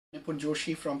Nipun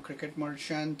Joshi from Cricket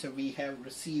Merchant. We have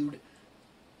received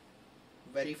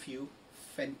very few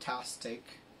fantastic,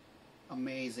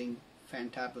 amazing,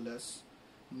 fantabulous,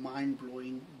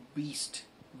 mind-blowing beast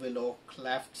willow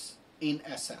clefts in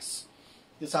SS.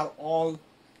 These are all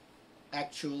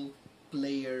actual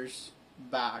players'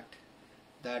 bat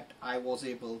that I was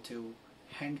able to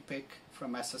handpick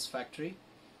from SS Factory.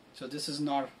 So this is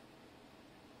not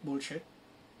bullshit.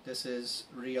 This is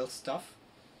real stuff.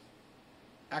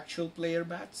 Actual player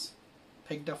bats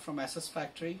picked up from SS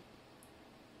Factory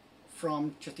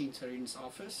from Jatin Sarin's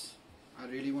office. I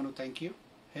really want to thank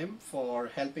him for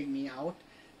helping me out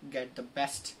get the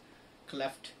best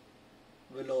cleft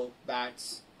willow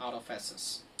bats out of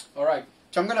SS. Alright,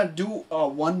 so I'm gonna do a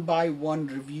one-by-one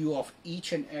review of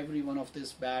each and every one of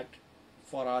this bat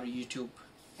for our YouTube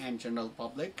and general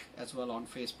public, as well on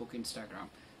Facebook, Instagram.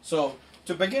 So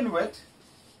to begin with,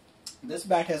 this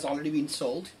bat has already been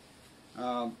sold.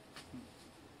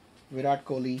 Virat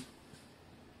Kohli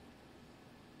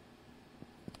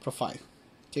profile.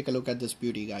 Take a look at this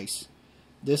beauty, guys.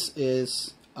 This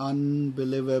is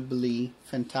unbelievably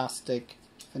fantastic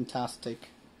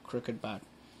cricket bat.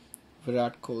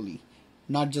 Virat Kohli.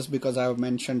 Not just because I have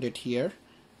mentioned it here.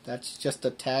 That's just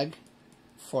the tag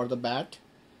for the bat,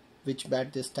 which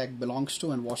bat this tag belongs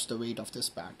to, and what's the weight of this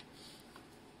bat.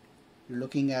 You're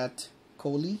looking at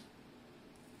Kohli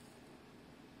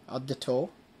at the toe.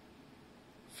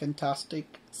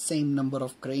 Fantastic, same number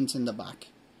of grains in the back.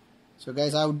 So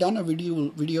guys, I've done a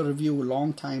video review a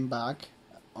long time back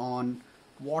on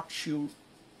what you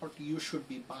should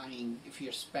be buying if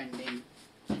you're spending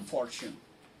fortune.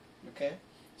 Okay,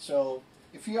 so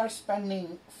if you are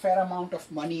spending fair amount of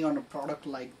money on a product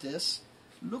like this,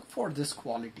 look for this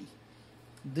quality.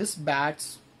 These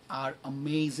bats are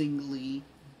amazingly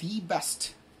the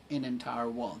best in entire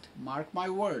world. Mark my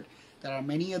word. There are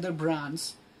many other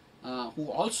brands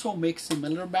who also make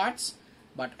similar bats,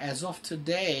 but as of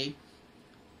today,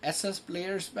 SS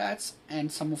players bats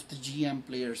and some of the GM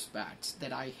players bats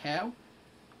that I have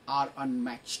are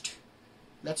unmatched.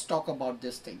 Let's talk about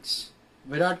these things.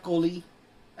 Virat Kohli,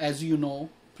 as you know,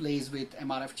 plays with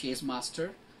MRF Chase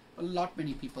Master.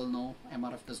 Many people know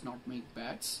MRF does not make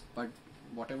bats, but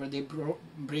whatever they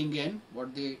bring in,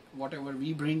 whatever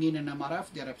we bring in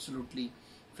MRF, they are absolutely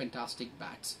fantastic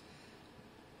bats.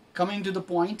 Coming to the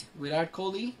point, Virat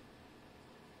Kohli,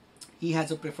 he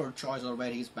has a preferred choice of where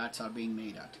his bats are being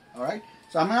made at. Alright,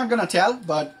 so I'm not gonna tell,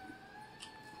 but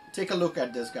take a look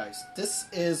at this, guys. This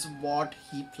is what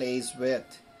he plays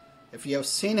with. If you have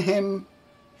seen him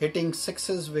hitting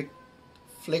sixes with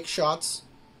flick shots,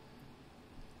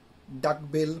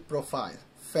 duckbill profile,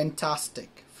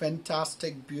 fantastic,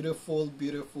 beautiful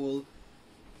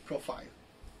profile.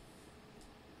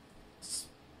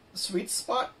 Sweet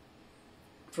spot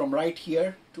from right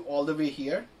here to all the way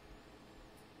here.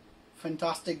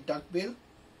 Fantastic duckbill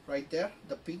right there,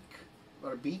 the peak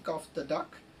or beak of the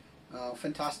duck.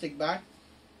 Fantastic bat.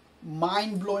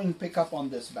 Mind-blowing pickup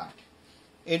on this bat.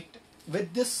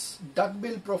 With this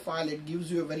duckbill profile, it gives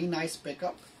you a very nice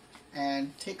pickup.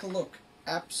 And take a look,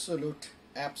 absolute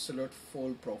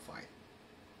full profile.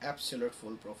 Absolute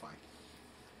full profile.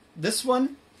 This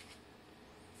one,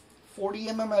 40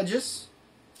 mm edges,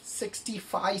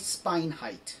 65 spine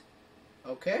height.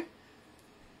 Okay,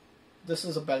 this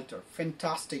is a belter.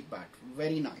 Fantastic bat,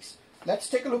 very nice. Let's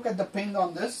take a look at the ping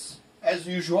on this. As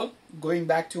usual, going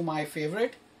back to my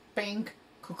favorite, pink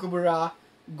Kookaburra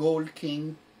Gold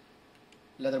King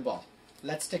leather ball.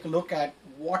 Let's take a look at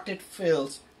what it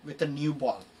feels with a new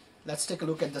ball. Let's take a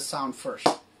look at the sound first.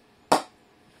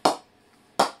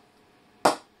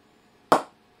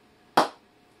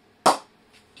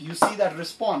 Do you see that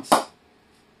response?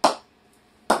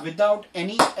 Without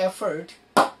any effort,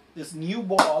 this new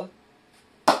ball,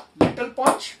 little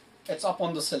punch, it's up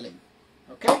on the ceiling.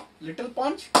 Okay, little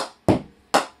punch,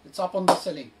 it's up on the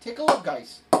ceiling. Take a look,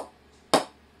 guys.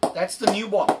 That's the new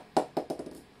ball.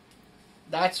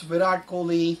 That's Virat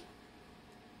Kohli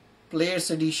Players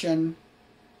Edition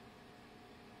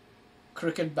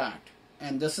cricket bat.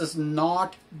 And this is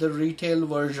not the retail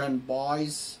version,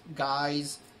 boys,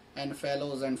 guys, and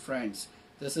fellows and friends.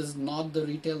 This is not the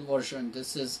retail version.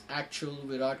 This is actual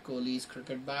Virat Kohli's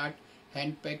cricket bat,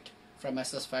 handpicked from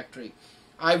SS Factory.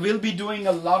 I will be doing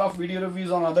a lot of video reviews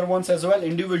on other ones as well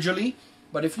individually.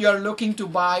 But if you are looking to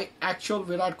buy actual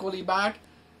Virat Kohli bat,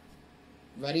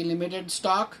 very limited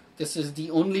stock. This is the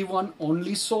only one,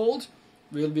 only sold.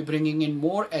 We will be bringing in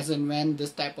more as and when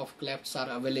this type of clefts are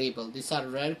available. These are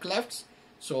rare clefts,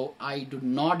 so I do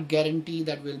not guarantee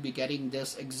that we'll be getting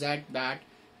this exact bat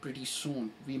pretty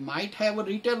soon. We might have a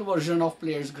retail version of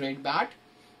players grade bat,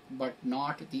 but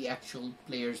not the actual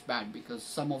player's bat, because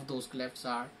some of those clefts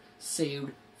are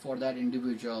saved for that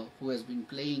individual who has been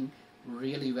playing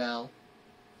really well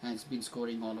and has been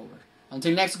scoring all over.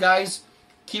 Until next, guys,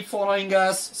 keep following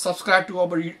us, subscribe to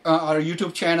our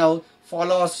YouTube channel,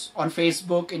 follow us on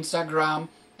Facebook, Instagram,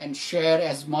 and share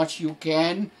as much you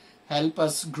can. Help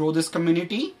us grow this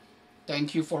community.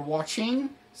 Thank you for watching.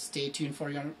 Stay tuned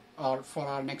for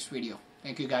our next video.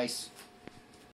 Thank you, guys.